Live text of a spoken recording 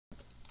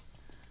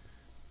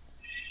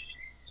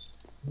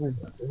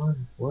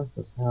What's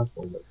this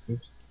hassle that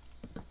keeps?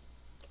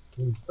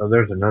 Oh,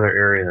 there's another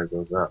area that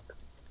goes up.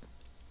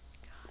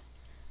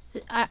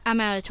 I'm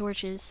out of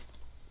torches.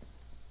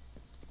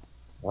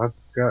 I've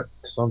got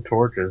some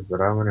torches,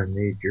 but I'm gonna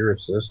need your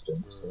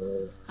assistance.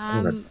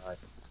 I'm gonna I'm... die.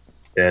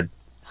 Dead.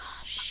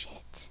 Oh,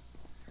 shit.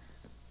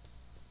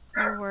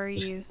 Where were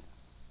Just, you?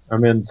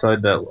 I'm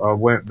inside that. I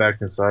went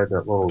back inside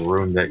that little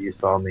room that you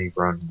saw me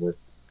run with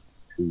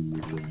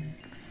to.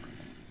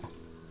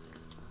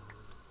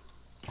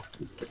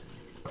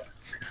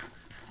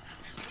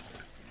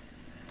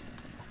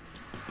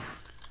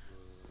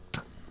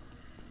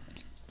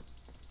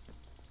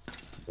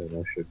 But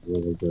I should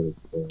really go to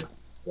bed.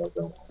 I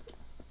don't.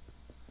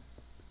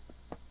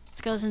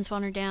 Skeleton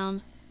spawner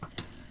down.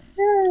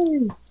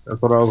 Yay!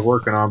 That's what I was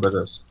working on, but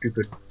that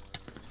stupid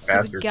Stupid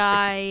bastard stick.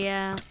 guy,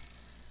 yeah.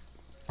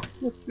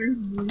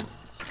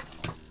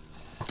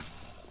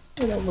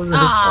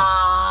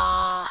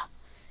 Ah!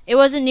 It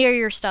wasn't near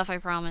your stuff, I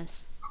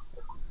promise.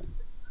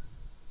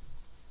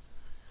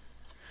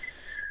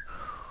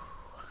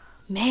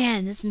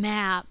 Man, this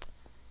map.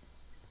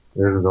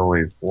 This is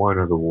only one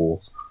of the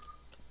wolves.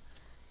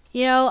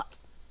 You know,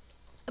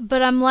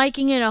 but I'm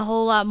liking it a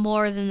whole lot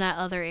more than that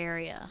other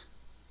area.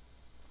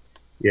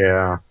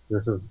 Yeah,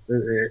 this is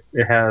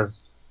it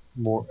has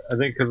more. I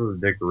think because of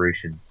the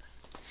decoration.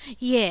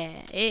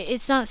 Yeah,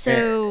 it's not Eh,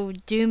 so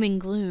doom and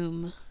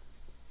gloom.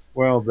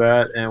 well,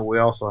 that and we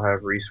also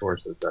have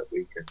resources that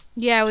we can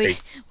Yeah, we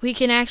take. we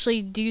can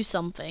actually do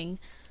something.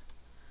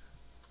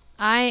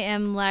 I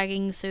am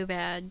lagging so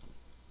bad.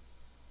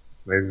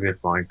 Maybe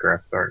it's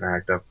Minecraft starting to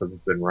act up because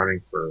it's been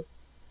running for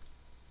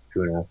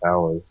 2.5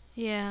 hours.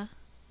 Yeah.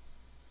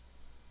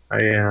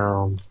 I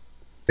am.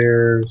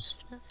 There's.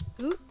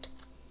 Oop.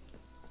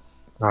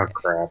 Oh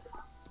crap.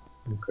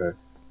 Okay.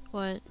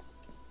 What?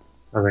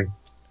 Nothing.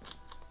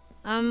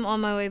 I'm on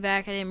my way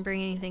back. I didn't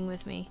bring anything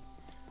with me.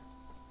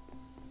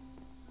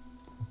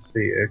 Let's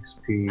see.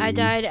 I XP.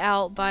 died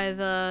out by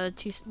the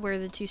where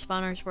the two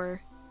spawners were.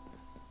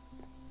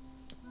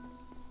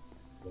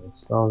 I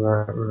saw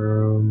that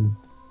room.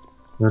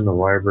 Then the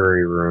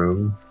library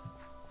room.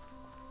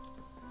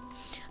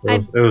 I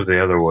It was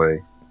the other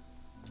way.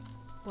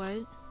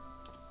 what?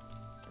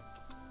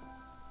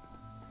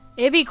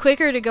 It'd be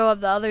quicker to go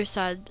up the other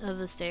side of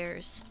the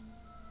stairs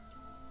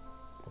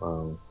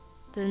Wow.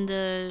 than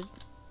to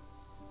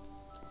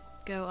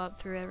go up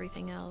through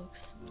everything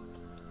else.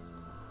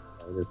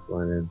 I just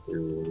went in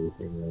through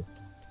everything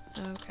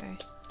else. Okay.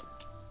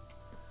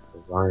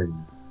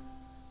 I'm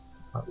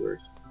not very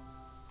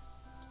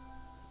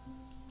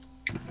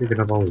picking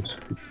up all these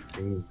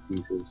stupid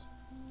pieces.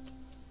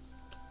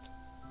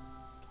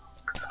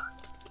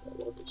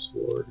 I love the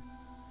sword.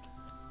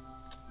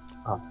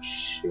 Oh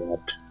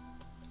shit.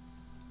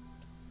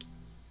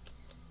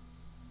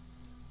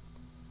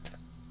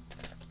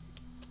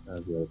 I've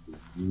got to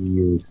be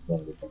really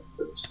smart about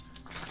this.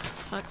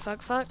 Fuck,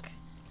 fuck, fuck.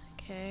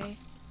 Okay.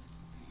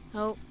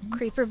 Oh,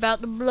 creeper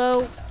about to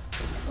blow.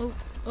 Oh,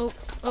 oh,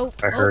 oh,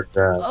 I oh, heard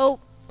that. oh.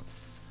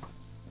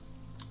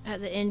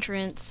 At the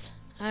entrance.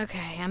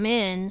 Okay, I'm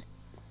in.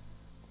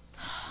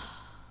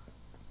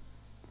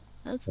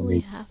 That's I only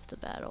need. half the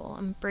battle.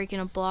 I'm breaking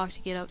a block to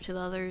get up to the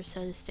other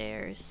set of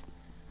stairs.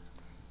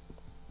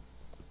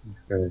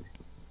 Okay.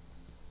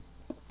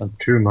 I'm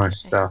to my Okay.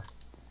 stuff.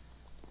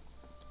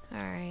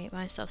 Alright,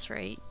 my stuff's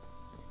right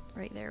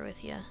there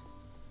with you.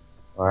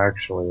 Well,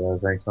 actually, I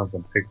think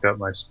something picked up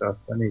my stuff.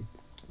 I need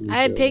to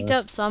I had picked go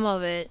up some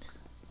of it.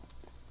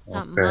 there.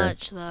 Not Okay.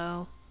 much,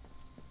 though.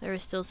 There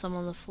was still some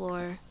on the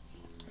floor.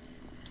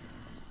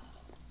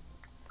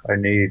 I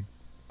need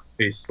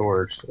a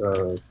source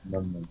of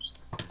numbers.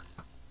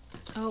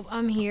 Oh,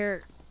 I'm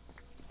here.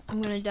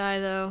 I'm gonna die,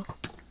 though.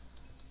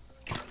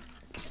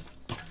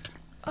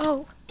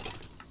 Oh!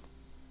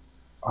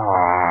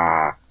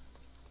 Ah.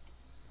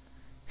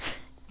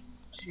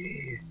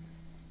 Jeez.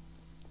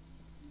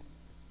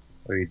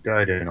 Oh, you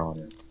died in on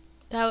it.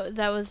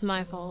 That was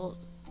my fault.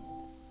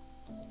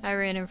 I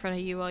ran in front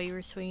of you while you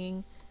were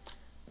swinging.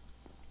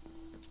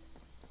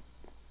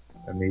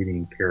 I'm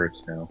eating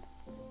carrots now.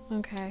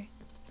 Okay.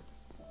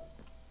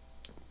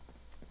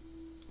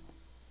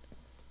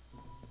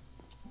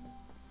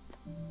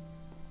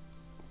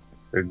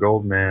 The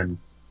gold man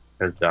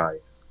has died.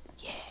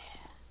 Yeah.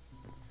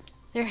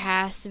 There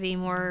has to be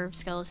more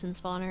skeleton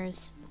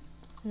spawners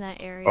in that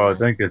Oh, I area.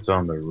 think it's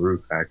on the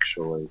roof,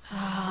 actually.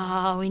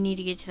 Oh, we need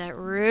to get to that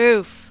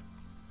roof.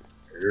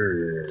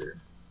 Grr,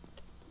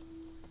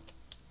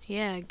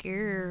 Yeah,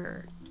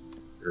 grr.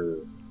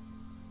 grr.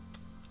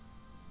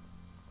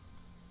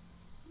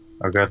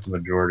 I got the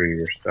majority of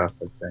your stuff,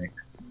 I think.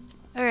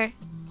 Okay,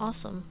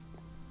 awesome.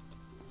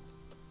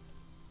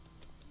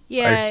 I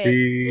Yeah,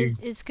 see.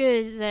 it's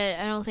good that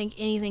I don't think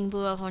anything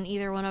blew up on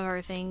either one of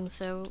our things,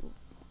 so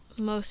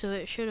most of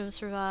it should have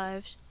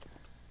survived.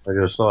 I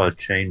just saw a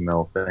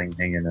chainmail thing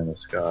hanging in the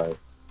sky.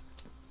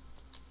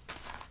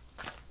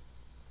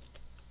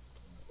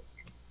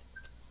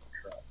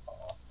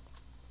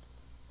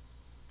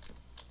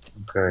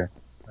 Okay,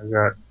 I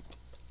got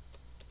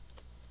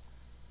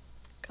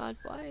God,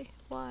 why?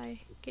 Why?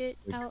 Get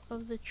out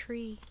of the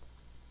tree.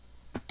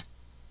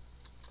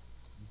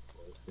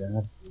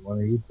 Yeah, one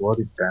of you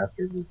bloody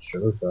bastards just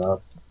shows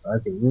up,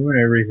 decides to ruin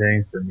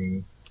everything for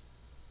me.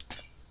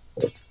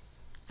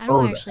 I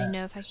don't Oh, the actually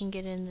know if I axe. can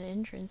get in the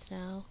entrance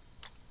now.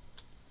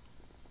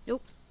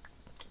 Nope.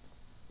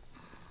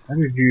 How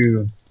did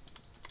you...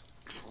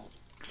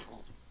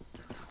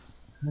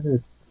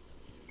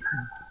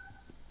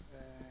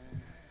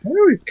 How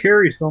did we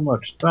carry so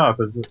much stuff?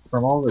 Is it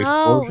from all the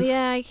Oh, explosions?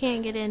 yeah, I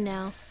can't get in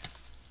now.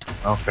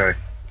 Okay.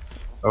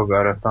 Oh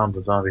god, I found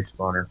the zombie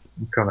spawner.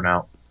 I'm coming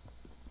out.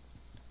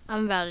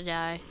 I'm about to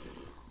die.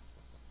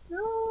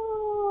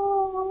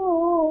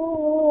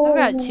 I've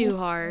got 2 No.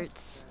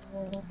 hearts.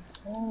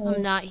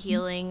 I'm not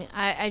healing.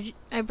 I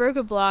broke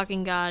a block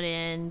and got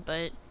in,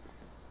 but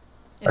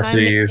I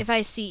see you. if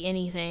I see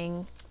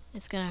anything,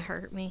 it's gonna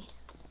hurt me.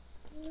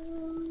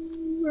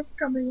 I'm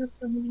coming, I'm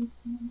coming,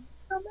 I'm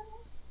coming.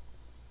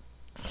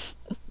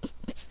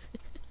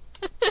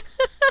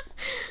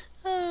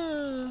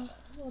 Oh,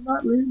 Will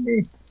not leave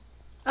me.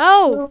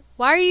 No.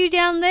 why are you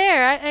down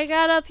there? I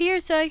got up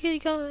here so I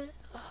could come.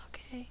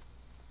 Okay.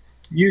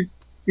 You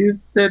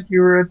said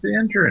you were at the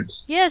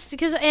entrance. Yes,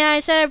 because I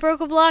said I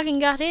broke a block and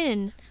got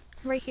in.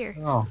 Right here.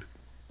 Oh.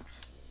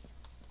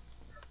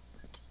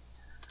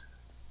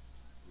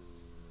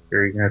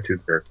 Here, you can have 2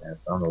 carrot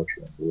cans. I don't know what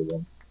you want to do with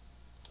them.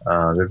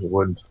 There's a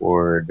wooden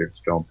sword, there's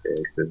stone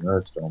pick, there's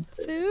another stone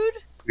pick. Food?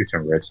 Do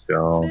some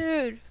redstone,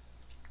 Food.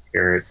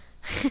 carrot,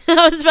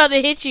 I was about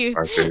to hit you.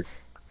 marker,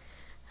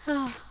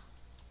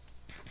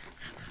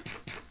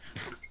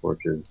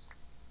 torches.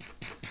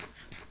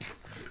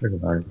 There's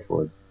an iron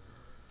sword.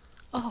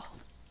 Oh.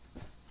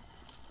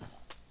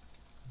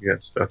 You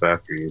got stuff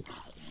after you.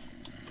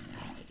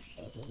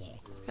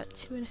 Got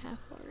 2.5 hearts.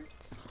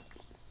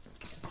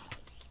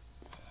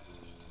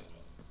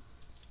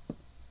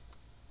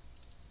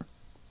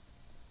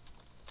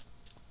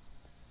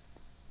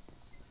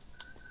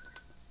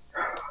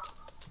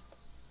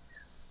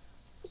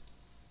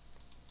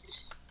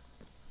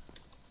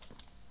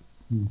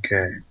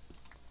 Okay.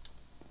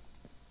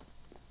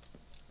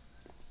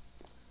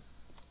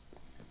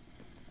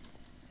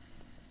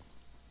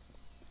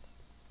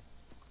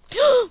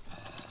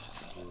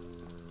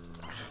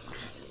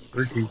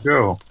 Where'd you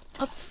go?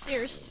 Up the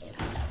stairs.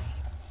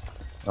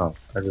 Oh,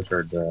 I just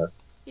heard that.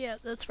 Yeah,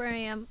 that's where I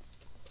am.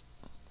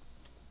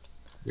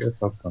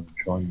 Guess I'll come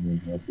join you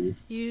and help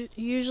you.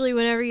 Usually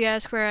whenever you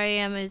ask where I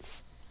am,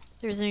 there's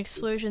an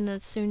explosion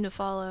that's soon to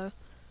follow.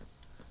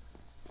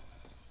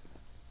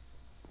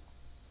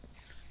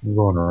 I'm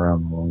going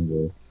around the wrong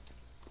way.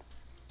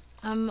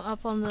 I'm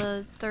up on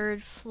the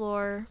 3rd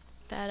floor.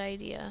 Bad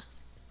idea.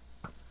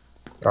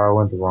 Oh, I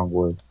went the wrong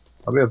way.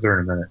 I'll be up there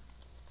in a minute.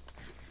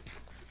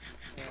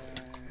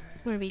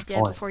 I'm gonna be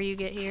dead before you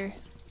get here.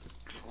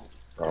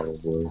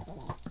 Probably.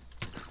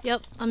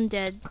 Yep, I'm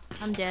dead.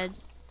 I'm dead.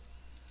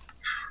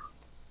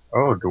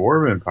 Oh,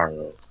 Dwarven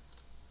Pyro.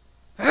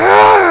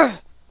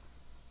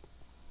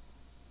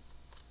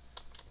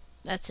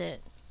 That's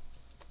it.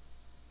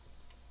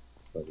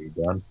 Are you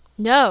done?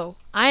 No,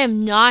 I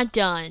am not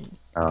done.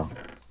 Oh.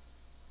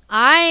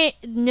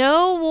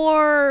 No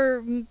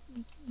more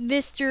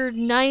Mr.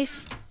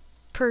 Nice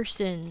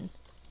Person.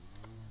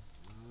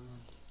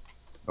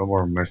 No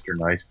more Mr.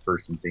 Nice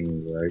Person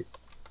thingy, right?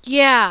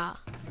 Yeah.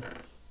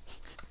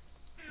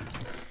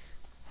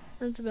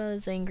 That's about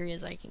as angry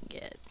as I can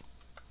get.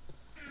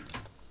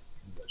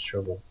 That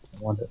shovel. I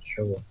want that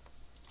shovel.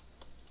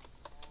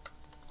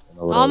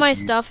 All my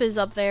stuff is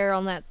up there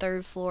on that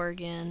 3rd floor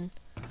again.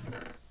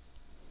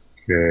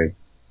 Okay.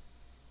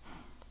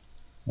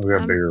 I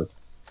got bigger.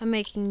 I'm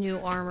making new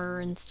armor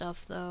and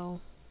stuff though.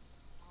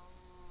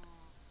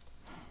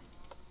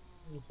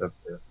 What's up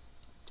there?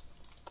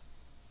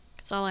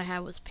 Cause all I had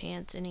was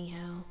pants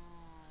anyhow.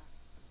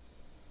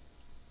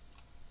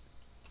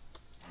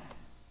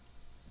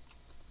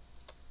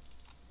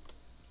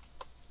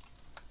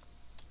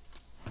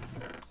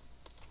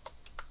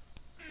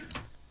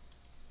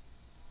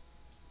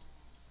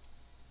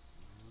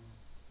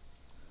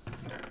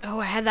 Oh,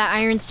 I had that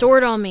iron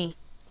sword on me.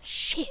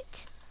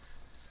 Shit.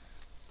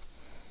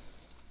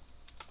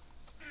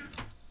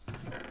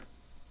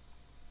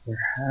 There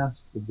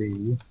has to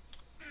be.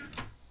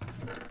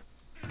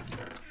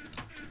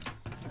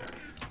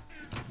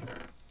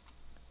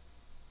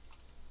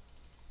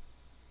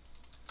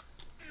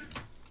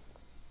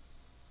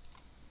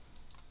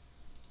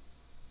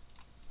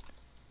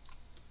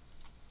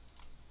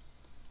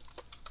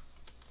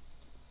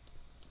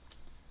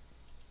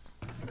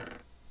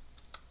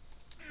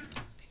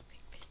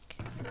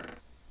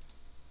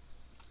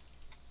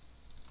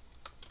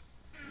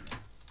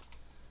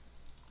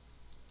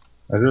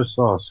 I just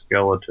saw a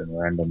skeleton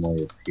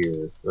randomly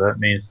appear, so that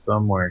means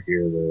somewhere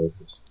here there is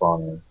a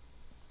spawner.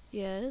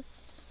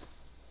 Yes.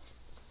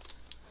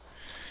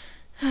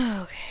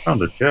 Okay.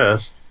 Found a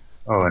chest.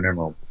 Oh, an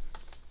emerald.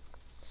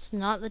 It's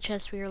not the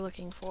chest we were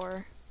looking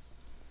for.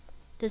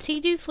 Does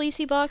he do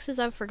fleecy boxes?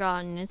 I've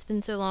forgotten. It's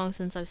been so long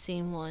since I've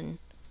seen one.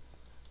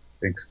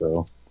 Think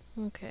so.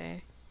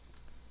 Okay. I don't know. Maybe.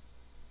 I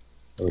don't know.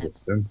 Maybe. Maybe. I would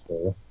assume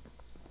so.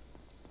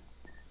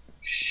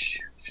 Shh.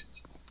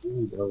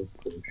 Ooh, that was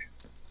close.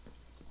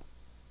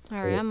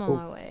 Alright, I'm on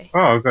my way. Oh,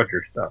 I got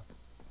your stuff.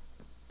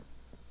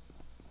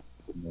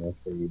 No, that's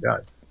where you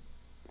died.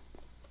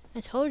 I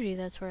told you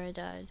that's where I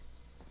died.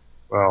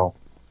 Well,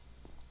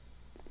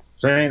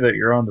 saying that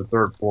you're on the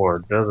 3rd floor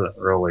doesn't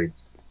really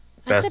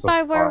I said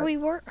by where specify. we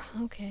were.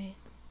 Okay.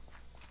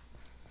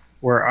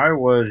 Where I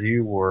was,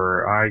 you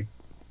were. I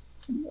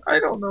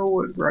don't know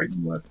what right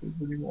and left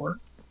is anymore.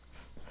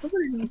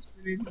 Nobody knows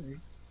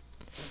anything.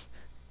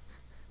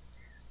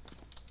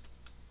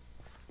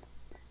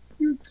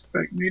 You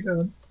expect me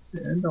to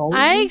end all of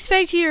I this?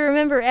 expect you to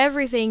remember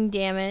everything,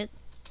 damn it.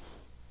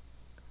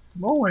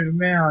 I'm only a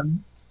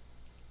man.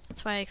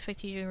 That's why I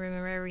expect you to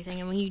remember everything,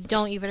 and when you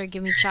don't, you better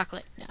give me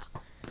chocolate. No.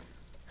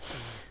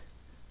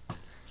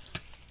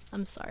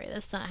 I'm sorry,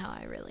 that's not how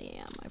I really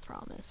am, I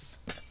promise.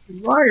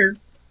 You're liar.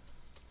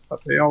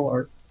 But they all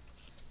are.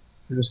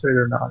 You just say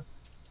they're not.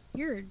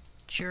 You're a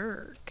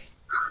jerk.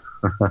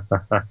 It's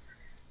a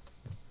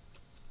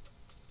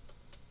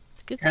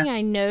good thing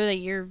I know that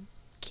you're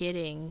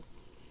kidding.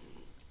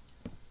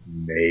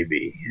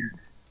 Maybe.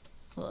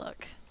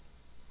 Look.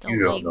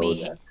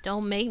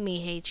 Don't make me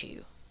hate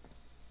you.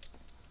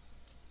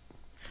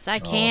 'Cause I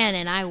can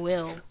and I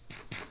will.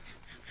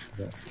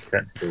 That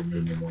technically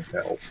mean you won't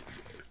help.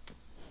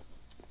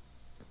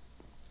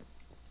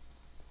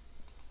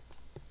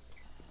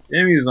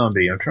 Enemy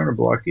zombie, I'm trying to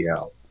block you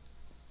out.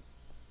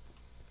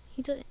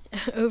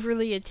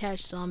 Overly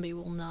attached zombie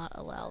will not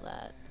allow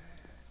that.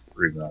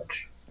 Pretty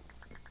much.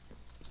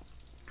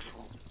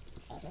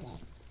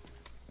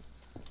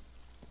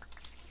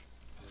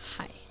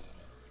 Hi.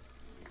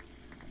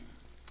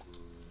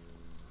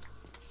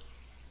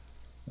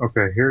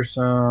 Okay, here's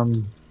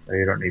some. Oh,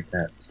 you don't need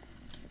pants.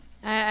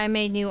 I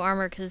made new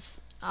armor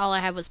because all I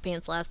had was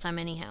pants last time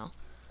anyhow.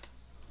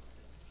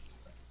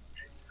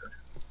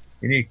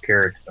 You need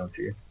carrots, don't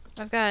you?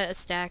 I've got a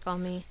stack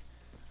on me.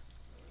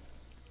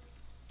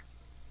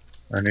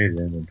 I need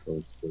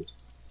inventory space.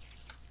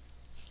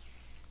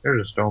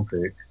 There's a stone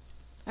pick.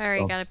 I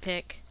already got a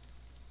pick.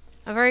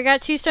 I've already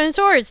got 2 stone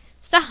swords.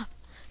 Stop.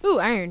 Ooh,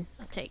 iron.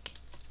 I'll take.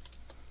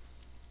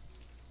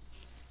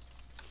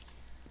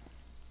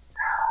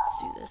 Let's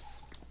do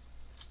this.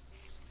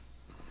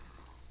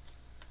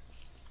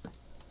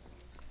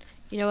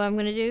 You know what I'm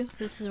gonna do?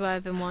 This is what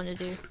I've been wanting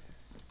to do.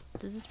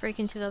 Does this break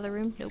into the other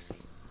room? Nope.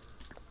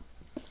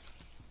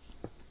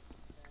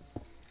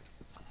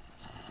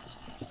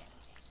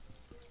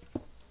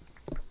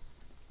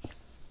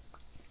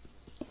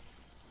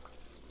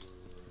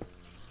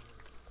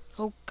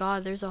 Oh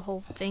god, there's a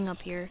whole thing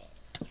up here.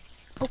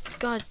 Oh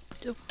god,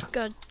 oh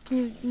god.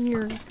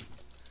 You're...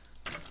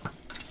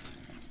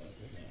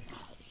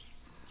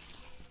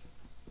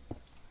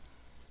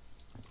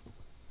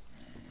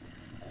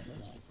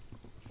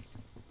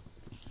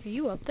 Are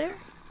you up there?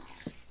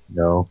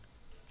 No.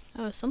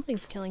 Oh,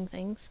 something's killing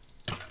things.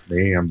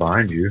 Me, I'm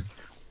behind you.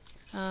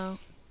 Oh.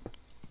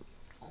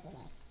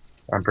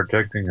 I'm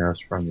protecting us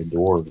from the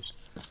doors.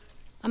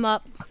 I'm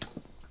up.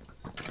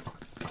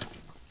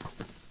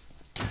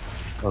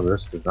 Oh,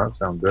 this does not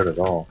sound good at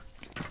all.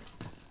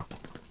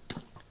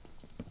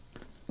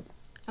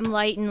 I'm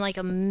lighting like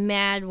a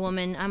mad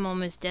woman. I'm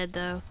almost dead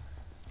though.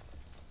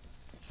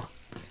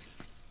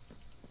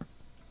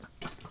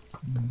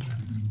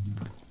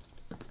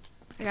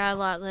 I got a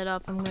lot lit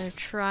up. I'm gonna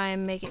try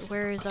and make it.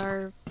 Where's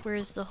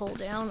the hole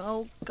down?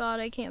 Oh god,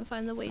 I can't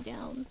find the way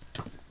down.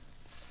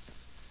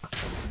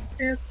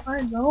 Yes,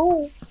 I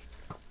know.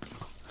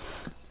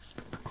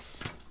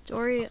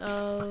 Story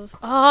of...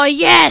 Oh,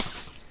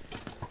 yes!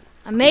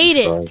 I made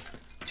it!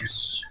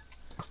 Yes.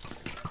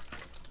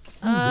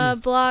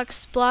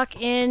 Blocks, block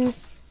in,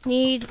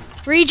 need,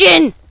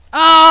 region!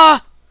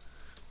 Ah!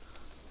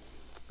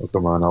 Oh,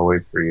 come on, I'll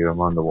wait for you.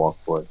 I'm on the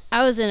walkway.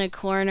 I was in a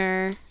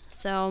corner,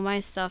 so my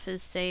stuff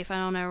is safe. I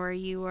don't know where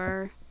you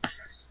were.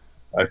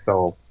 I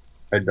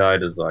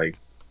died as I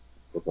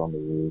was on the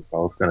roof. I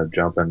was gonna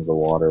jump into the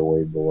water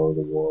way below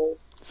the world.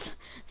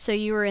 So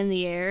you were in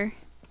the air?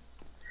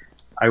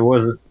 I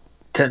wasn't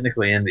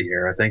technically in the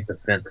air. I think the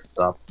fence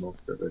stopped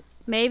most of it.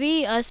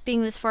 Maybe us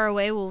being this far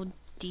away will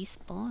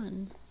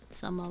despawn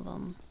some of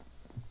them.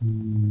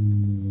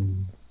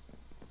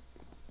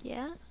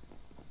 Yeah?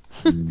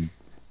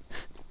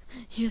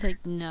 You're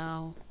like,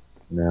 no.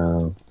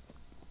 No.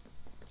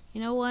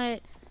 You know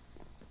what?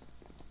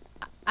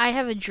 I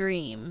have a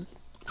dream.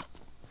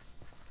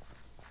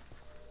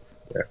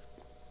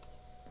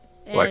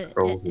 Yeah.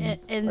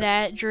 And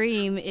that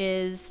dream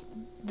is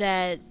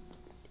that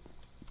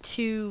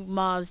 2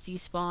 mobs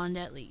despawned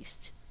at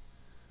least.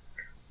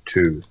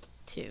 2.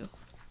 2.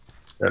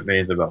 That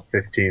means about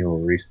 15 will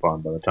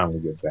respawn by the time we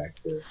get back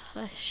there.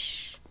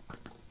 Hush.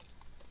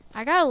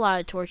 I got a lot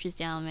of torches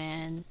down,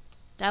 man.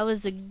 That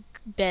was the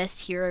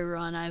best hero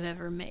run I've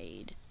ever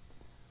made.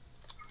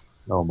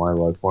 Oh my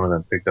life, one of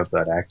them picked up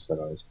that axe that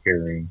I was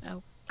carrying.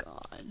 Oh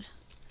god.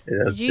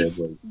 Yeah, that's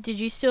deadly. Did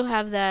you still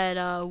have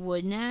that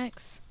wooden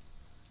axe?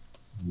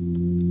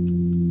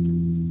 Mm,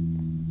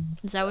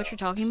 Is that what you're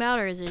talking about,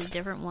 or is it a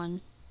different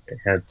one? It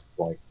had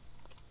like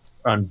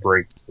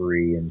Unbreak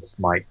 3 and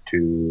Smite 2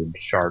 and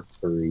Shark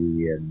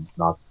 3 and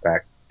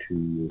Knockback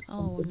 2 or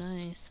Oh, something.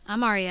 nice.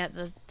 I'm already at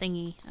the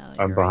thingy. Oh,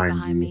 I'm you're right behind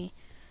behind you. me.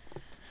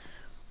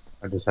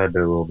 I just had to do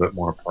a little bit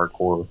more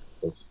parkour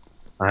because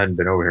I hadn't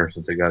been over here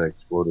since it got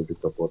exploded a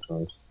couple of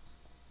times.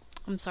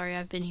 I'm sorry,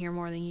 I've been here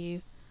more than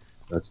you.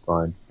 That's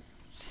fine.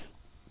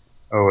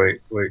 Oh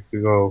wait,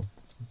 we go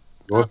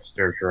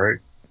upstairs, right?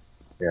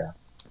 Yeah,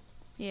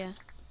 Yeah.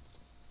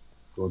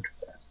 go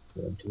too fast.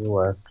 Go to the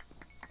left,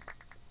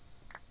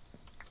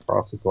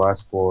 cross the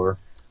glass floor,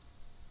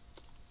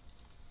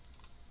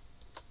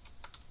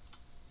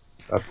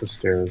 up the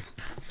stairs.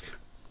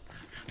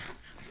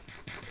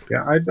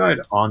 Yeah, I died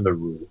on the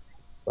roof,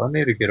 so I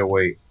need to get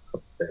away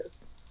up there.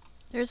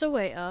 There's a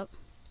way up.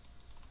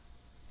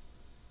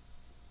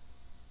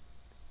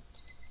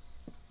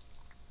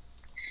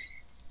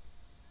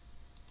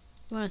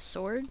 You want a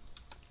sword?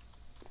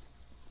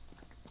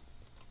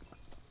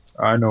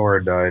 I know where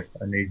I died.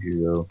 I need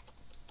you though.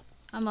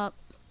 I'm up.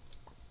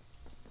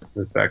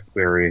 This back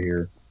area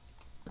here.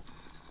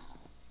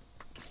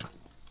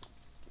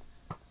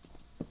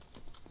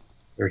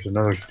 There's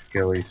another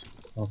skellies.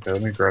 Okay,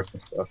 let me grab some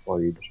stuff while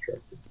you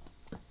distracted.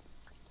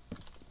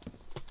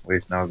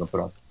 Wait, now I'm gonna put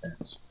on some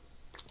pants.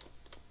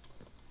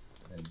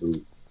 And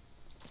boot.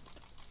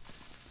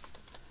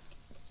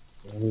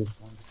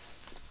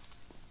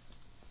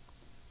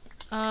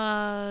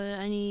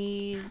 I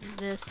need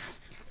this.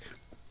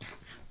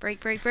 Break,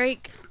 break,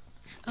 break.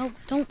 Oh,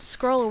 don't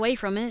scroll away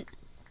from it.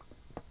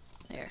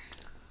 There.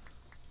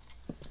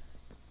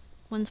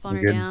 One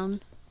spawner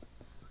down.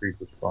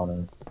 Creeper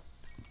spawner.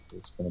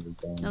 It's gonna be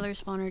down. Another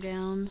spawner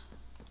down.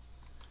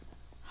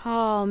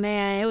 Oh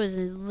man, it was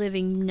a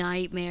living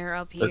nightmare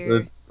up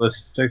here.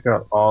 Let's take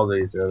out all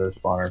these other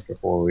spawners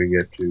before we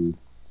get too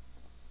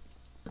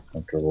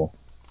comfortable.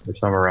 There's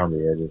some around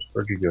the edges.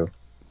 Where'd you go?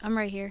 I'm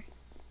right here.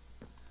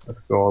 Let's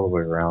go all the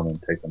way around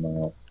and take them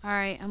out.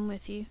 Alright, I'm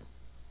with you.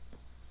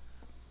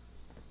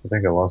 I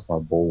think I lost my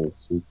bowl of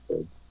soup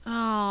though.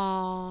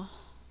 Oh.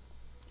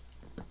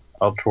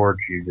 I'll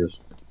torch you,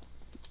 just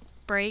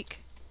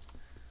Break.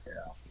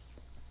 yeah.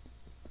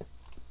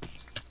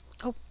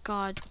 Oh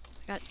god.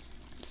 I got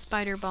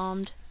spider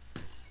bombed.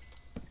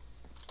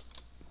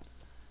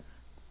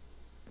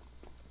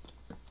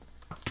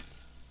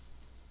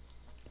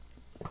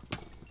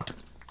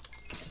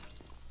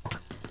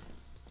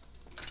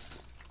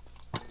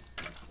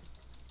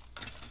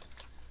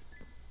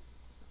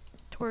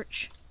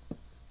 Torch.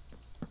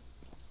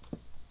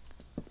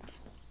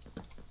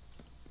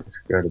 There's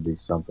gotta be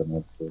something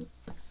up there.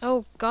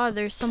 Oh god,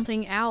 there's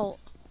something out.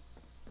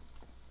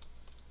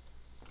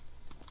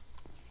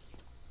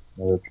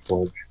 Another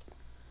torch.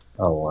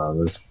 Oh wow,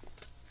 this.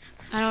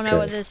 I don't know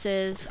what this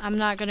is. I'm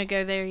not gonna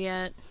go there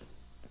yet.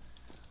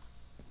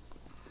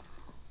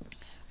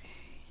 Okay.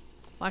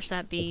 Watch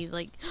that be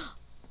like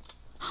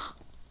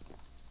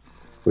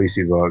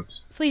Fleecy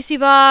box. Fleecy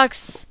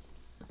box!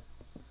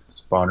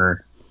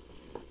 Spawner.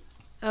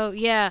 Oh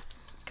yeah.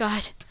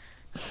 God.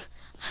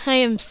 I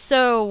am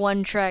so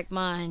one-track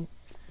mind.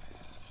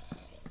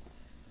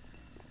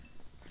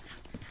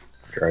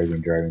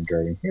 Driving.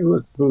 Hey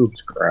look,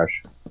 boobs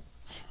crash.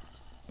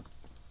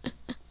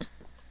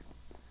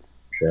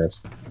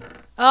 Chest.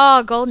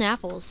 Oh, golden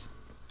apples.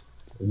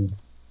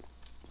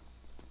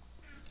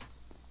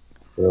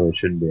 Really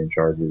shouldn't be in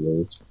charge of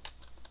those.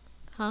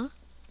 Huh?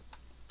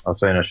 I was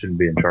saying I shouldn't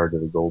be in charge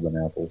of the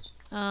golden apples.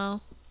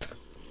 Oh.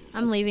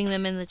 I'm leaving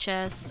them in the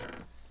chest.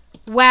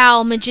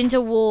 Wow,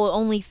 magenta wool,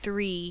 only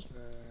 3.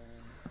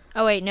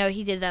 Oh wait, no,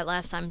 he did that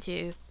last time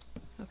too.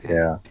 Okay.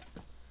 Yeah.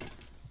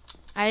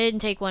 I didn't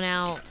take one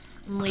out.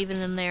 I'm leaving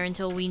them there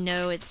until we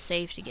know it's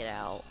safe to get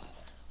out.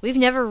 We've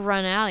never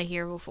run out of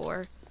here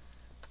before.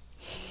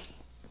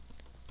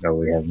 No,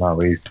 we have not.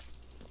 We've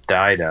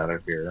died out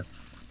of here.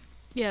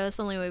 Yeah, that's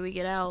the only way we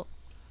get out.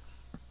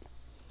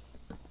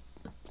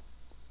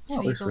 Well,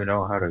 at least we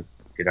know how to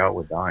get out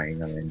with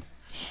dying. I mean,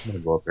 I'm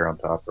gonna go up here on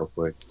top real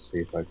quick and see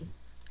if I can.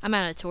 I'm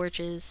out of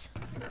torches.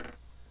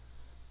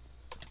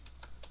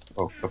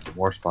 Oh, a couple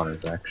more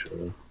spawners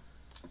actually.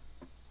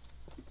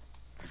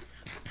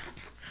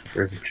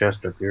 There's a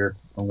chest up here.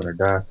 I'm gonna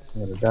die.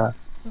 Oh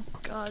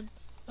god.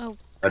 Oh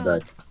god. I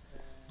died.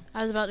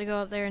 I was about to go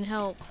up there and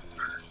help.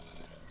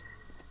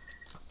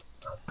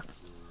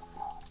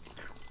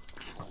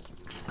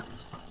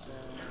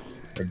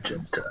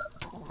 Magenta.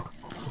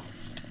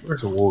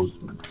 Where's the wool?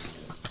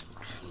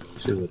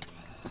 See what?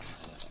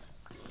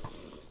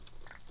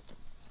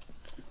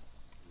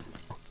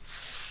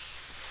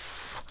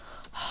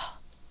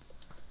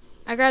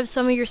 I grabbed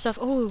some of your stuff.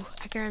 Oh,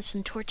 I grabbed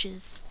some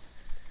torches.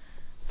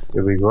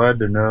 You'll be glad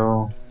to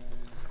know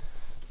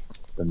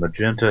the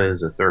magenta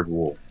is a third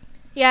wool.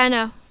 Yeah, I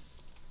know.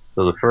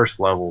 So the first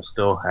level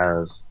still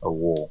has a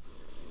wool.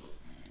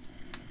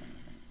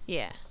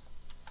 Yeah.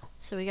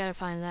 So we gotta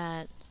find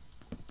that.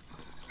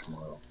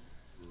 Tomorrow.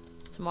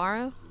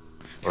 Tomorrow?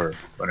 Or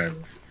whenever.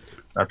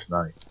 Not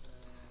tonight.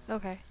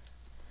 Okay.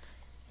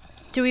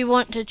 Do we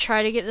want to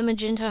try to get the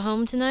magenta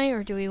home tonight,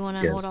 or do we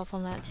want to hold off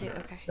on that too?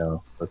 Okay.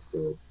 No, let's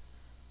do it.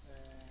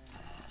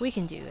 We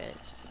can do it.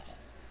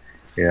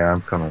 Yeah,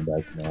 I'm coming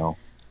back now.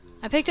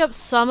 I picked up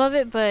some of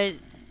it, but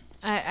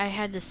I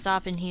had to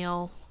stop and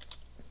heal.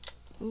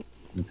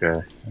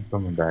 Okay, I'm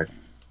coming back.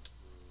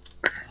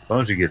 As long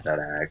as you get that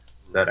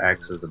axe. That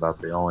axe is about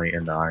the only,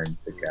 and the iron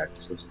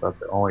pickaxe. It's about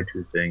the only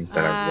two things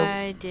that I really...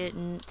 I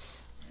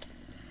didn't.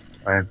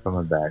 I am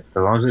coming back. As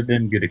long as it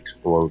didn't get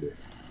exploded.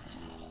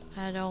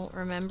 I don't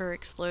remember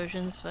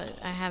explosions, but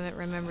I haven't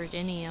remembered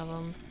any of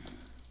them.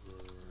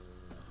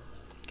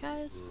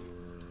 Guys.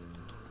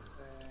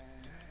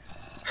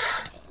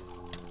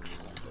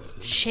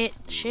 Shit.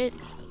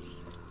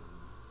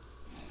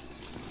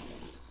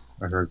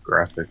 I heard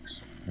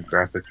graphics. The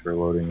graphics were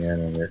loading in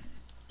and it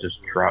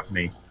just dropped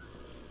me.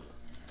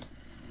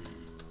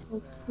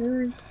 That's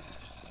scary.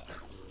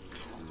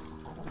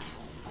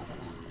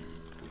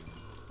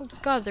 Oh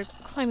god, they're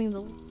climbing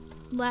the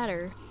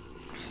ladder.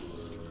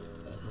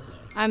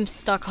 I'm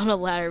stuck on a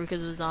ladder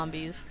because of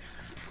zombies.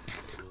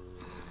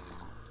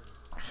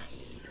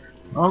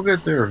 I'll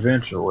get there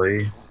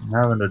eventually. I'm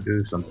having to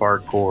do some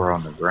parkour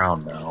on the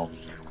ground now.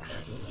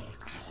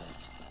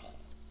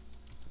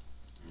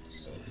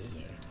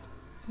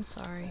 I'm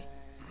sorry.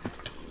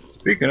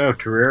 Speaking of,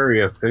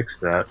 Terraria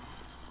fixed that.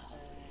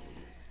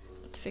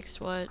 Fixed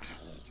what?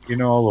 You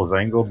know all those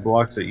angled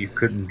blocks that you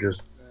couldn't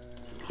just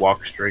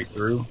walk straight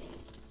through?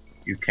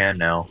 You can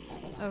now.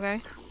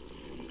 Okay.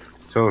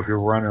 So if you're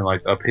running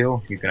like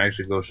uphill, you can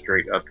actually go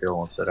straight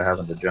uphill instead of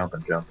having to jump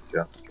and jump and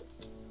jump.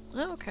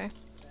 Oh, okay.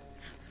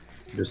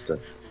 Just a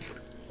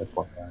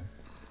FYI.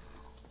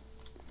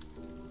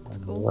 That's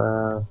cool.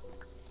 Left,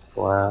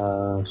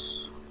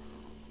 glass.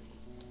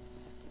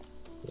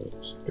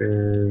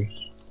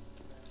 Upstairs.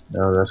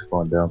 No, that's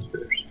going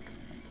downstairs.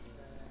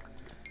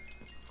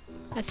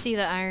 I see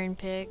the iron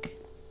pick.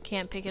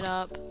 Can't pick it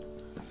up.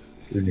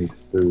 You need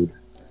food.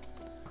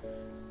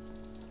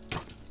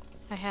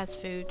 I has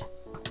food.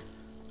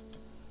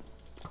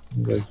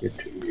 I'm gonna get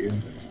to you.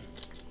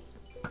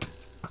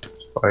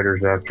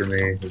 Spiders after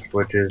me. There's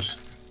witches.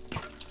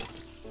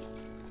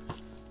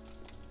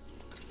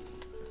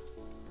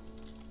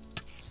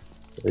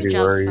 Good Lady,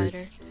 job, where are you?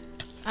 spider.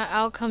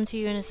 I'll come to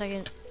you in a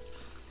second.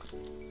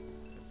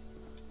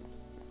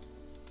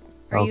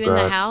 Are Oh, you in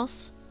the God.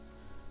 house?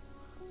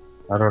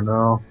 I don't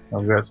know.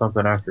 I've got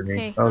something after me.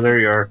 Hey. Oh, there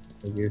you are.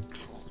 Thank you.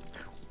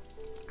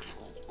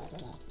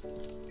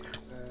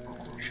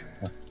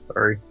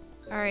 Sorry.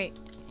 Alright,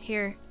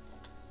 here.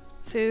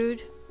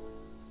 Food.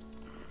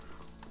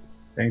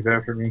 Things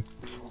after me.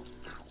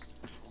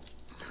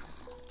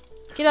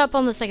 Get up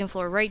on the second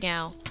floor right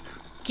now.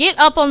 Get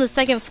up on the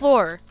second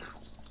floor!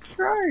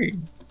 Right.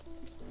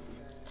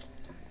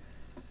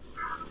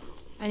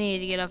 I needed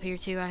to get up here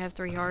too. I have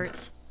 3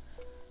 hearts.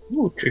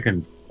 Ooh,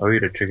 chicken. I'll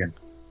eat a chicken.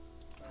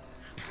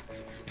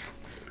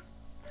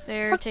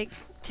 There, take.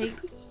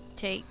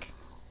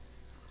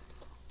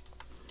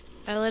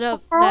 I lit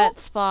up that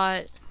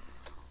spot.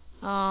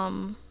 Let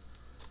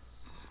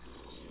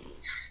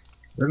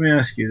me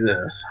ask you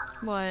this.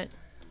 What?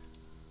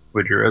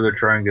 Would you rather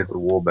try and get the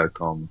wool back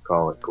home and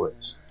call it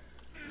quits?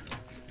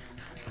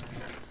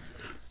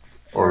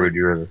 Or would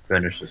you rather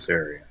finish this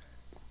area?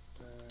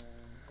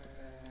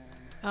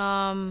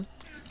 I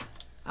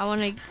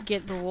want to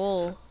get the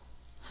wool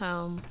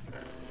home.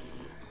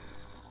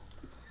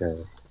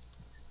 Okay.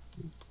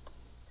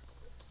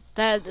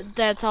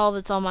 That's all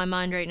that's on my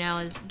mind right now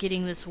is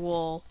getting this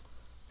wool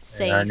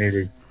safe. Yeah, I need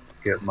to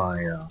get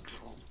my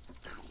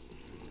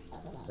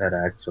that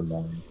axe of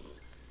mine.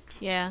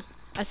 Yeah.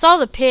 I saw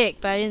the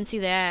pick, but I didn't see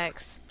the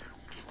axe.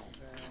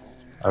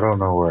 I don't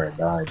know where it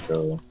died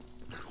though.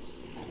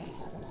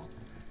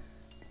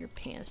 Your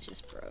pants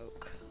just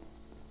broke.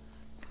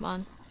 Come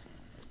on.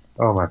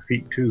 Oh, my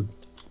feet too.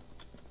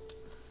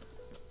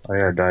 Oh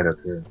yeah, it died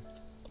up here.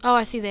 Oh,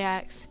 I see the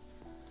axe.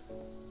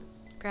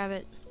 Grab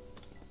it.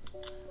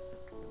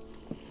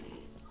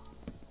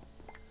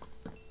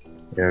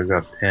 Yeah, I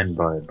got pinned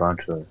by a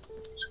bunch of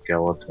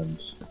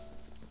skeletons.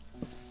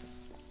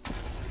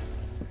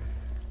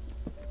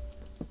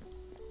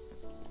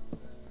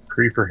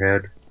 Creeper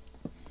head.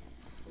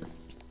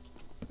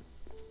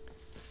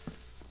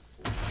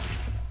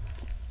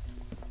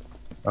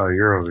 Oh,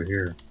 you're over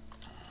here.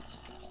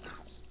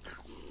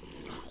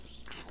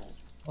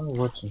 I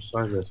wonder what's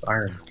inside this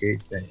iron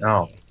gate thing.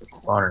 Oh, the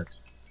spawners.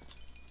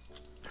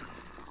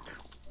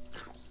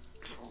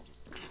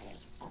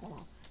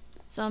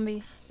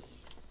 Zombie.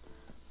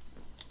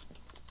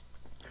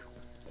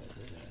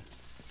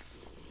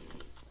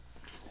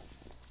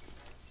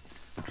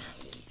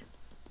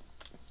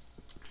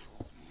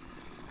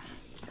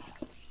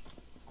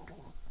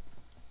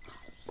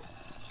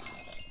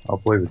 I'll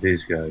play with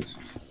these guys.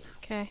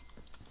 Okay.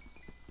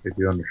 If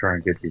you want to try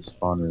and get these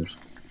spawners.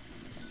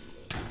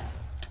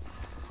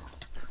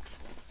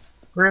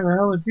 Where the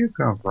hell did you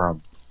come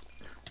from?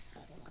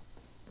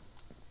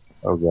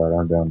 Oh god,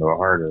 I'm down to a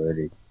heart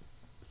already.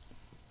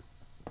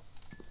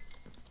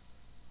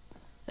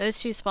 Those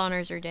 2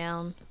 spawners are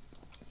down.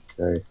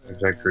 Okay, there's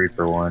that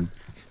creeper one.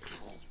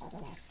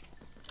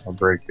 I'll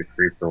break the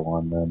creeper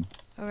one then.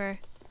 Okay.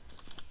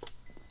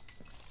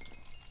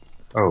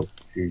 Oh,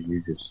 Jeez,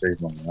 you just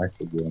saved my life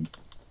again.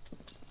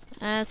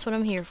 That's what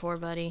I'm here for,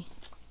 buddy.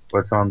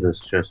 What's on this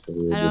chest over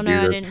here? I don't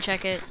know, I didn't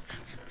check it.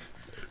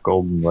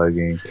 Golden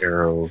leggings,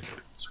 arrow,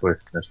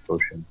 swiftness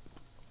potion.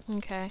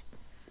 Okay.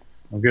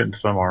 I'm getting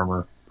some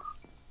armor.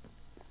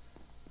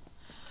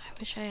 I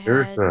wish I had...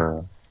 There's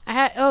a...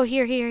 Oh,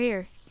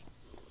 here.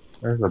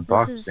 There's a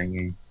box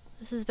thingy.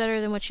 This is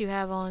better than what you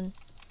have on.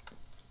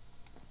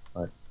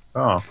 What?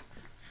 Oh.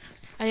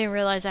 I didn't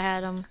realize I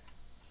had them.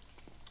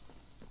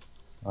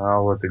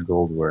 I'll let the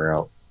gold wear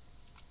out.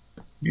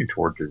 You need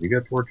torches. You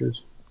got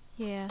torches?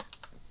 Yeah.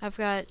 I've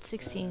got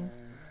 16.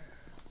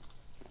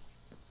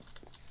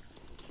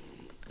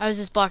 I was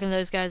just blocking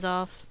those guys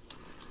off.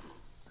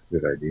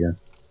 Good idea.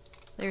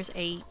 There's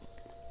 8.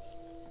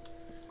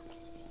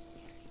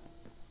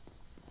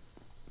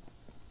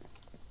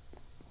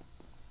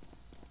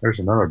 There's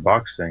another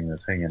box thing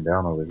that's hanging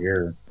down over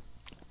here.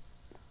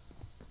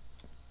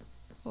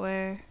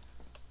 Where?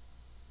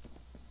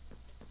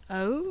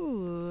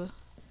 Oh.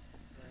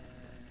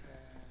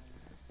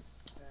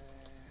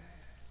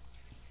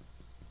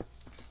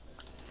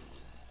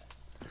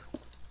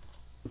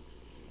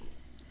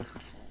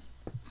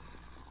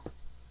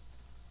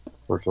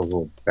 Of course, those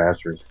little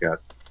bastards got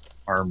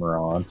armor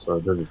on, so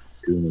it doesn't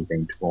do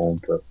anything to them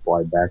to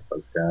fly back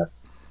like that.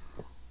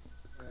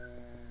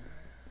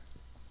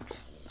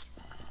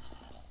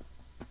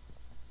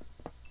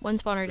 One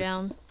spawner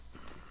down.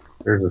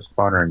 There's a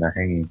spawner in the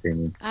hanging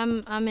thingy.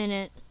 I'm in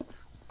it.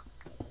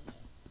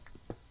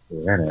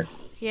 You're in it.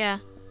 Yeah.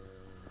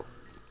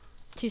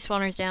 2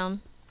 spawners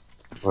down.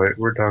 Wait,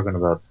 we're talking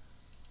about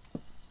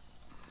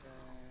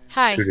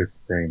Hi. 2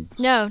 different things.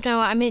 No,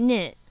 I'm in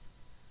it.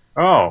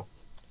 Oh!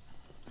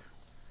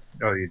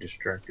 Oh, you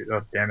distracted.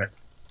 Oh, damn it.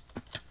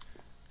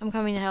 I'm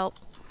coming to help.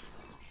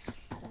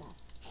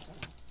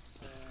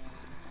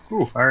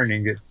 Ooh, iron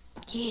ingot.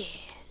 Yeah.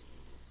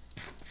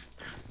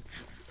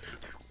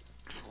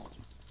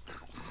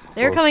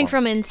 They're coming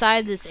from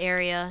inside this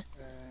area.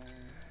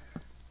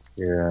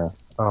 Yeah.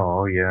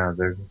 Oh, yeah.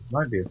 There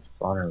might be a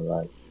spawner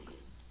right.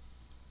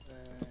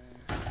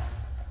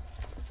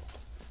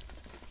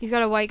 You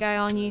got a white guy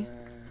on you.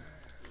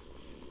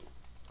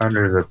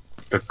 Under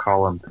the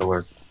column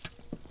pillar.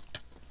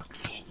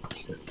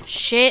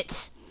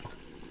 Shit.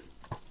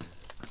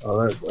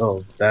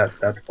 Oh,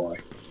 that's why.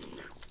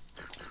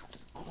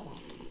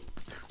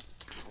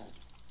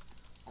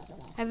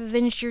 I've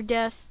avenged your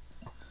death.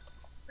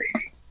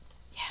 Lady.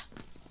 Yeah.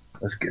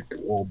 Let's get the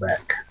wool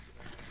back.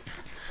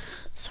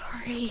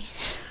 Sorry.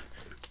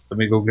 Let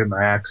me go get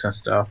my axe and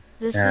stuff.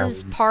 This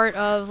is part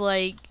of,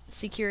 like,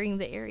 securing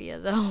the area,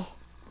 though.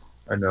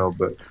 I know,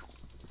 but...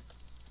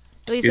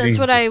 At least that's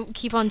what I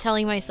keep on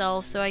telling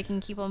myself, so I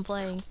can keep on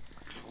playing.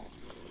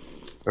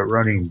 But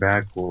running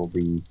back will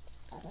be...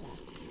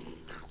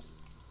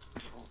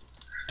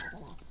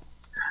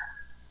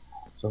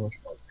 so much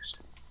more risky.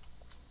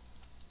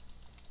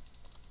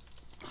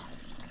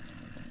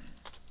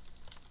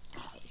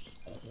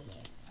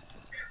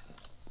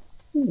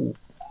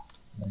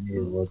 I need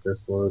to let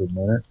this load a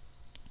minute.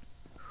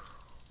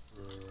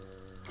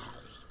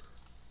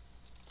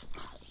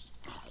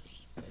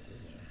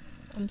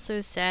 I'm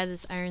so sad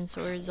this iron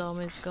sword's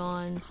almost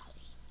gone.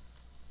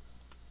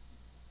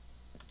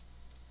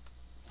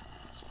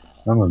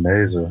 I'm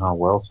amazed at how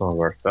well some of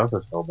our stuff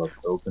has held up,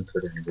 though,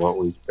 considering what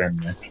we've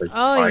been actually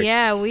fighting.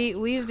 Yeah,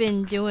 we've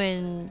been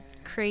doing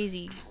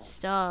crazy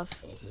stuff.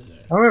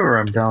 However,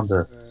 I'm down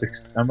to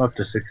I'm up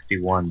to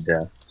 61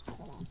 deaths.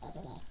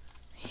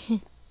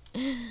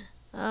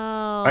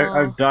 Oh.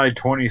 I've died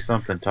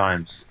 20-something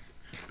times.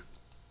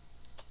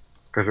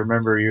 Because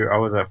remember, I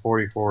was at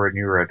 44 and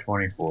you were at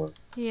 24.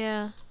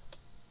 Yeah.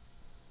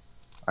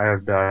 I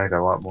have died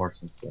a lot more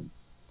since then.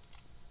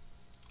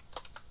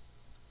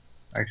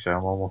 Actually,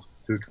 I'm almost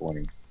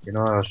 220. You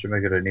know, I should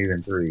make it an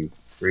even 3.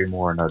 3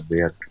 more and I'd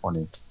be at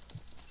 20.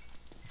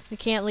 We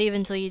can't leave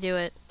until you do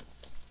it.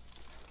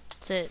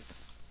 That's it.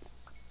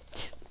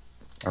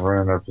 I'm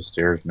running up the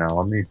stairs now.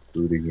 I'll need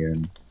food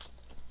again.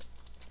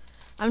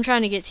 I'm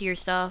trying to get to your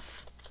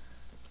stuff.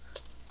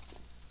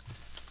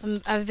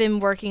 I've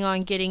been working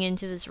on getting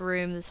into this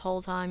room this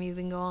whole time you've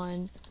been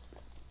gone.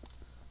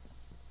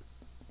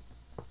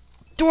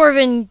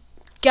 Dwarven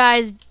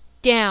guys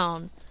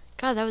down.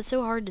 God, that was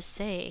so hard to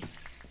say.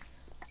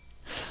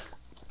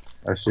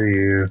 I see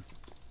you.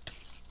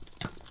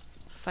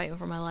 Fighting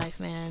for my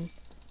life, man.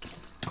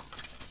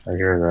 I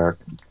hear that.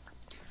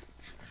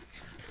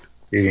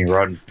 Eating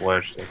rotten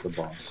flesh like the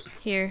boss.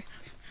 Here.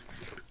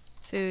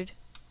 Food.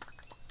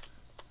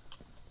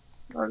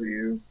 Love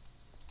you.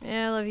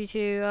 Yeah, I love you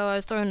too. Oh, I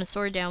was throwing a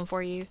sword down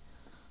for you.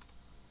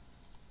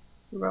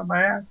 What about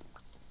my axe?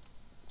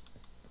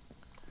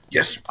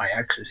 Yes, my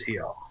axe is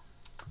here.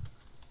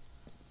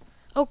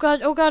 Oh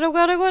god, oh god, oh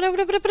god, oh god, oh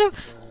god, oh god.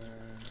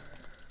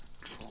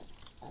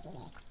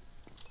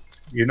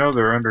 You know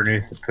they're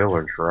underneath the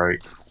pillars, right?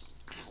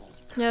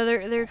 No,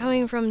 they're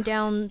coming from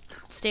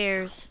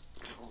downstairs.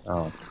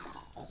 Oh.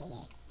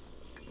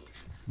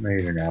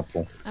 Made an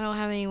apple. I don't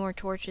have any more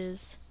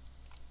torches.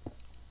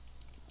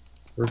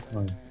 Where's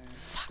mine?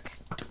 Fuck.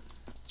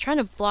 trying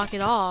to block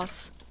it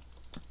off.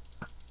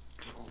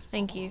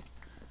 Thank you.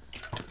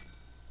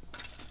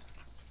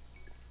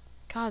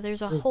 God,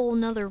 there's a whole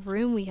nother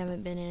room we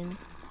haven't been in.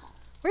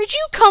 Where'd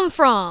you come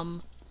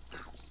from?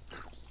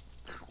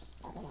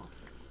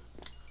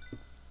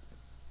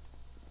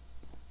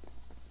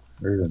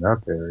 There's an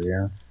up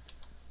area.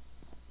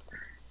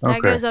 That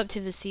Okay. goes up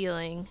to the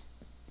ceiling.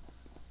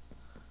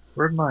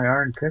 Where'd my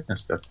iron pick and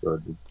stuff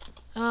go?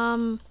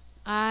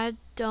 I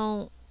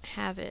don't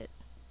have it.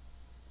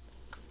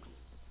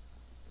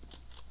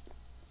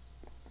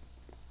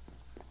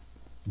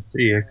 I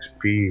see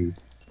XP.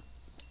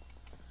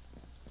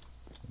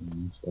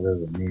 So that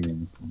doesn't mean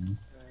anything.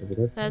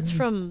 That's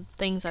from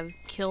things I've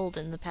killed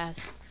in the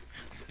past.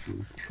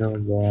 Kill that.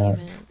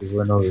 We minutes.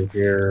 went over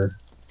here.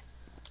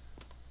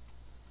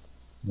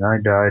 And I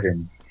died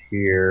in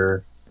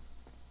here.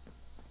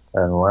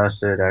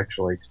 Unless it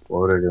actually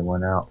exploded and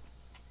went out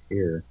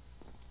here.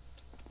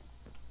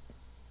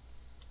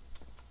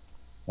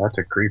 That's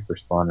a creeper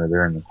spawner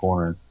there in the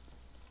corner.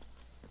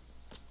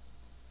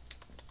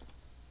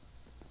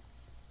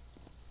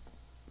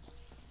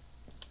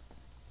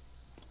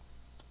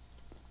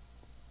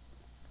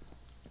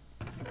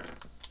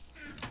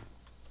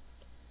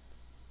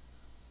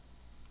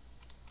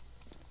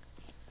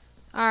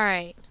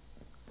 Alright.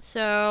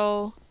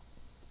 So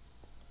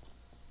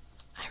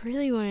I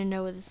really want to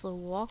know what this little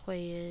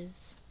walkway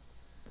is.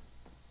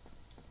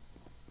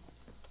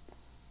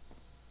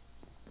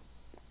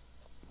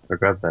 I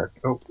got that.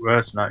 Oh,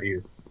 that's not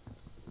you.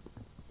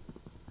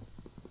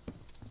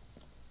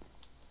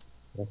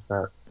 That's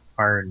that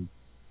iron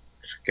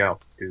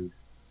scalp dude.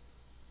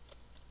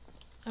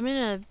 I'm in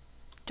a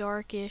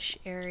darkish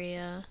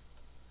area.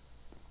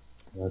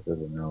 That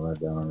doesn't know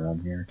that down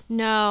around here.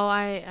 No,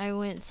 I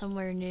went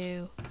somewhere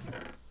new.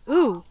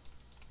 Ooh!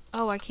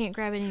 Oh, I can't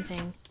grab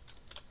anything.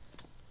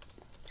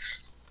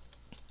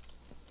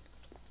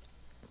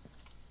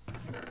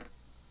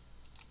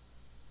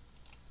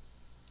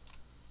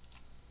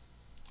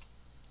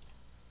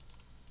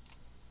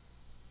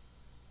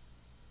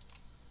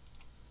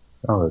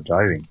 Oh, the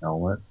diving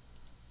helmet.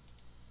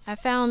 I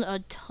found a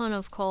ton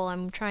of coal.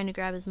 I'm trying to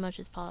grab as much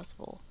as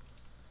possible.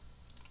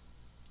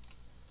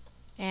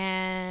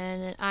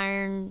 And an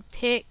iron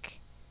pick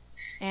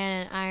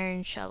and an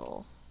iron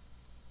shovel.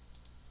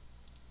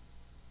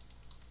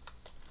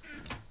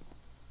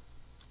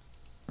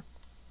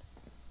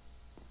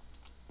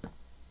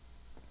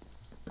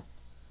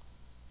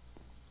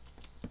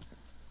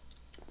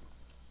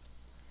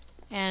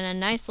 And a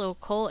nice little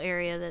coal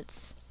area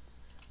that's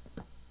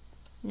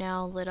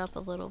now lit up a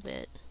little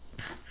bit.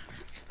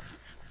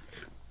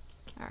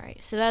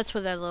 Alright, so that's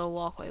what that little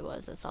walkway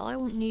was. That's all I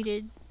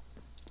needed.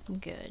 I'm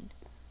good.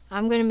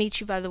 I'm gonna meet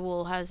you by the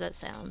wool. How does that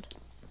sound?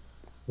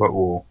 What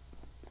wool?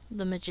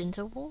 The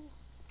magenta wool?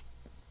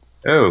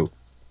 Oh,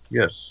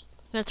 yes.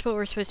 That's what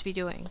we're supposed to be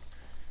doing.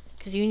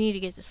 Because you need to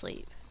get to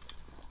sleep.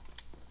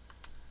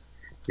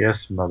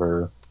 Yes,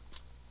 mother.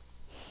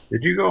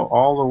 Did you go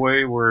all the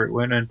way where it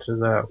went into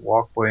that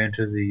walkway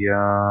into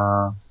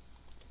the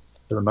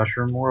to the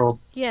mushroom world?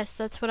 Yes,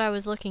 that's what I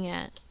was looking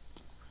at.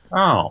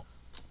 Oh.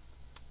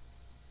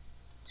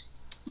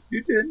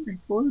 You didn't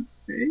include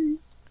me.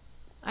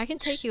 I can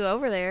take you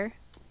over there.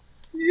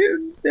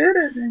 You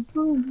didn't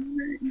include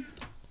me.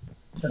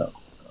 No.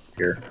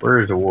 Here.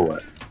 Where is the wool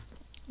at?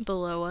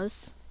 Below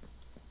us.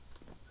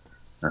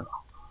 No.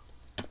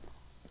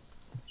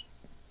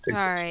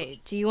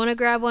 Alright, do you want to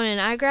grab one and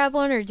I grab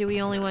one, or do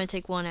we only want to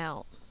take one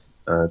out?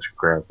 Let's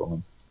grab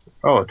one.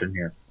 Oh, it's in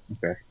here.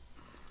 Okay.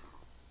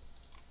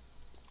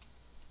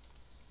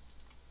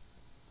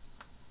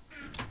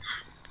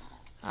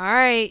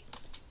 Alright.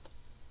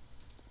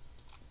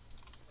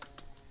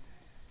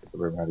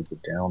 Remember how to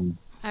get down.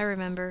 I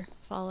remember.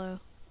 Follow.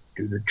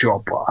 Do the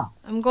chopper.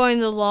 I'm going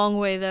the long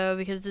way, though,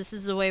 because this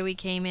is the way we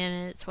came in,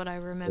 and it's what I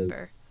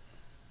remember.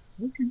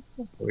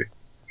 Wait.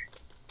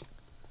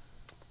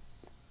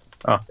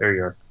 Oh, there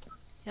you are.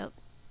 Yep.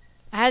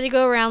 I had to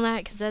go around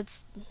that, because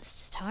that's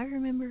just how I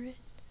remember it.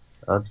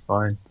 That's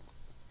fine.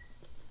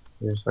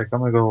 It's like, I'm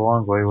gonna go the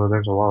long way. Well,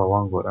 there's a lot of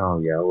long way. Oh,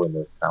 yeah, I wouldn't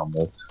have found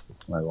this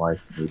if my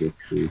life needed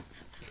to.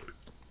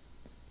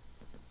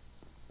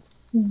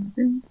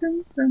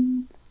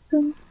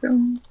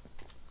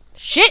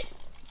 Shit!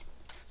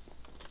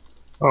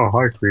 Oh,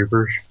 hi,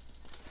 creepers.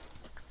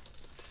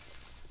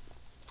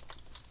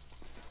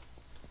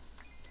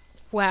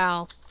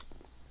 Wow.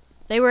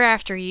 They were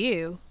after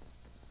you.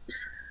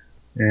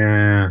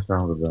 Yeah,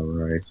 sounds about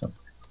right.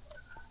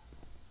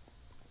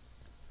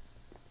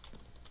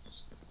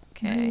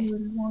 Okay,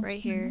 right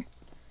here.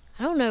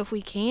 I don't know if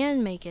we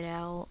can make it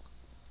out.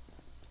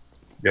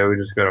 Yeah, we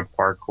just gotta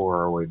parkour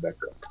our way back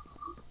up.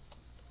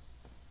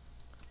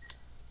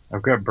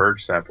 I've got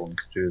birch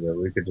saplings too that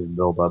we could just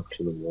build up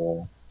to the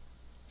wall.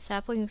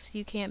 Saplings,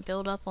 you can't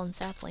build up on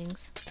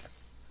saplings.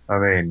 I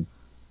mean,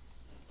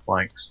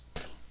 planks.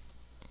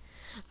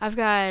 I've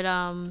got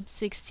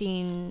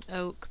 16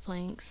 oak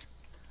planks.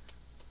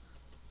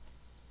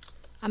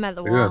 I'm at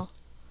the wall.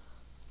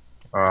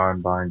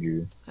 I'm behind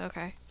you.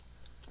 Okay.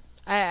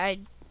 I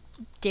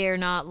dare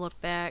not look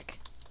back.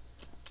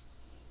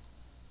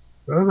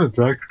 Oh, it's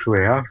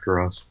actually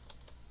after us.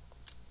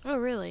 Oh,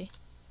 really?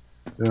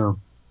 Yeah.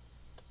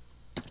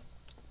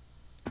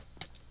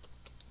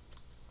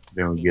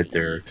 Then we get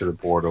there to the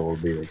portal,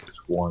 it'll be like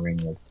swarming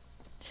with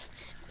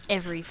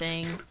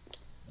everything.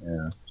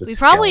 yeah. Just We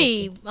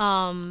probably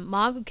skeletons.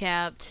 mob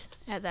capped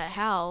at that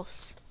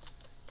house,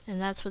 and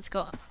that's what's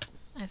going.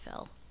 I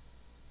fell.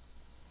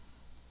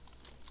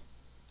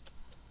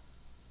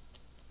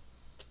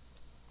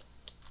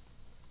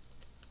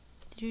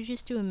 Did you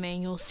just do a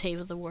manual save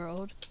of the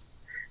world?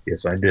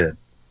 Yes, I did.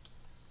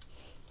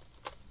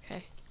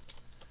 Okay.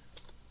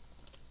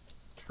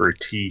 It's for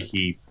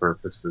tee-hee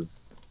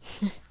purposes.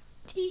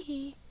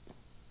 Tee-hee.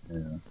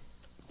 Yeah.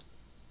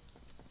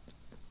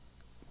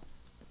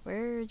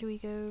 Where do we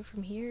go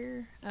from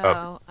here? Oh,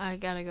 Up. I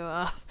gotta go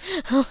up.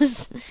 I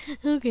was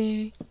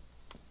okay.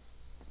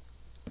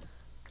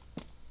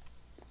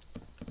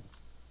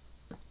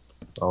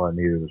 All I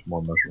needed was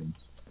more mushrooms.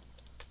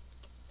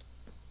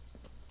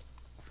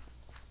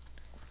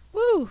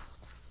 Woo!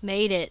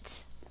 Made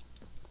it.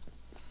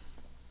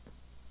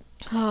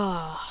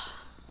 Oh.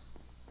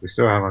 We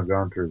still haven't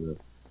gone through the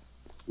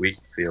wheat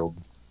field.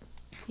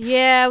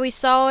 Yeah, we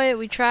saw it,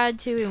 we tried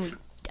to, and we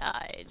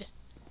died.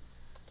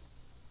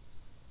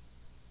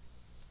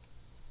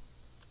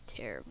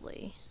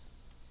 Terribly.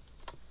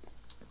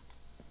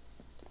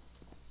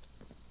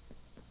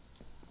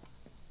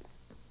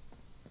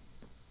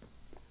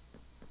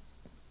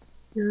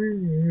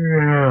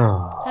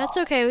 Yeah. That's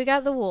okay, we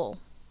got the wool.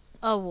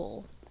 A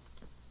wool.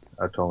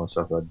 I told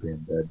myself I'd be in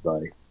bed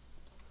by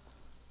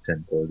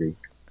 10:30.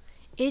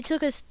 It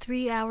took us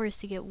 3 hours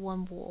to get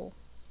one wool.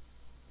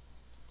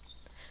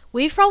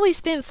 We've probably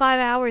spent 5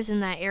 hours in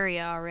that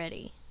area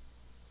already.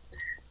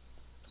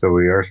 So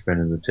we are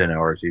spending the 10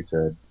 hours, he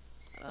said.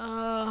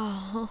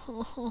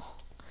 Oh.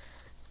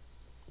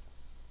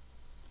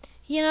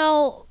 You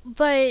know,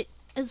 but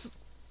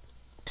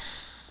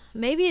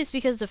maybe it's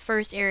because the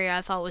first area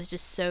I thought was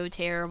just so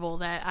terrible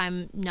that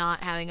I'm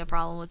not having a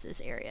problem with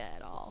this area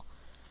at all.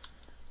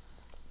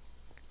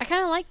 I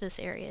kind of like this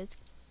area. It's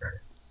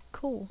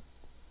cool.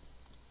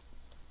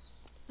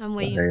 I'm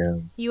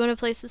waiting. You want to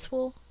place this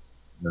wool?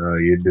 No,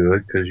 you do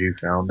it because you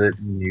found it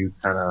and you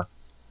kind of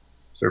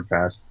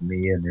surpassed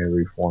me in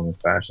every form of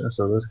fashion.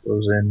 So this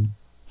goes in.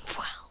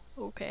 Wow.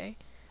 Okay.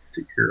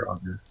 To your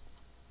honor.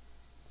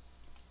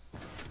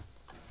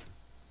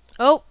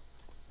 Oh,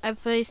 I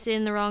placed it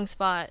in the wrong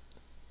spot.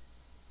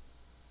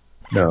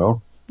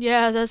 No.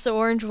 Yeah, that's the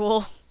orange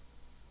wool.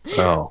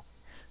 Oh.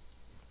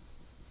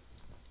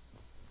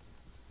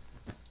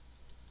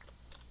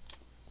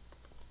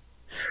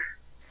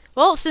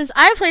 Well, since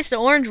I placed the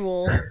orange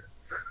wool,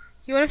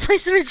 you want to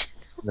place the magenta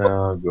wool?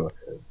 No, go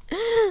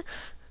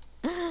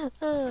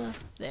ahead.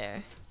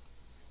 There.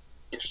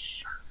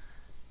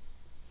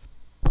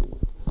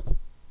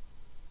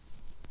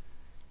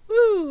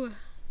 Woo!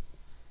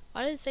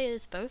 Why did it say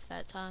it's both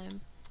that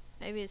time?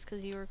 Maybe it's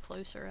because you were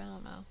closer, I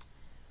don't know.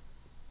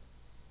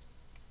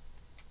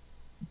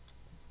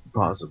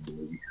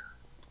 Possibly.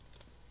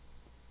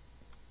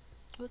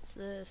 What's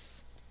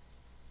this?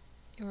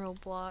 Emerald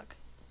block.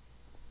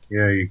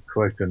 Yeah, you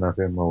collect enough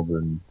emerald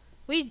and...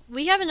 We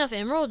have enough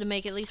emerald to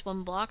make at least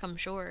one block, I'm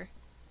sure.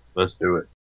 Let's do it.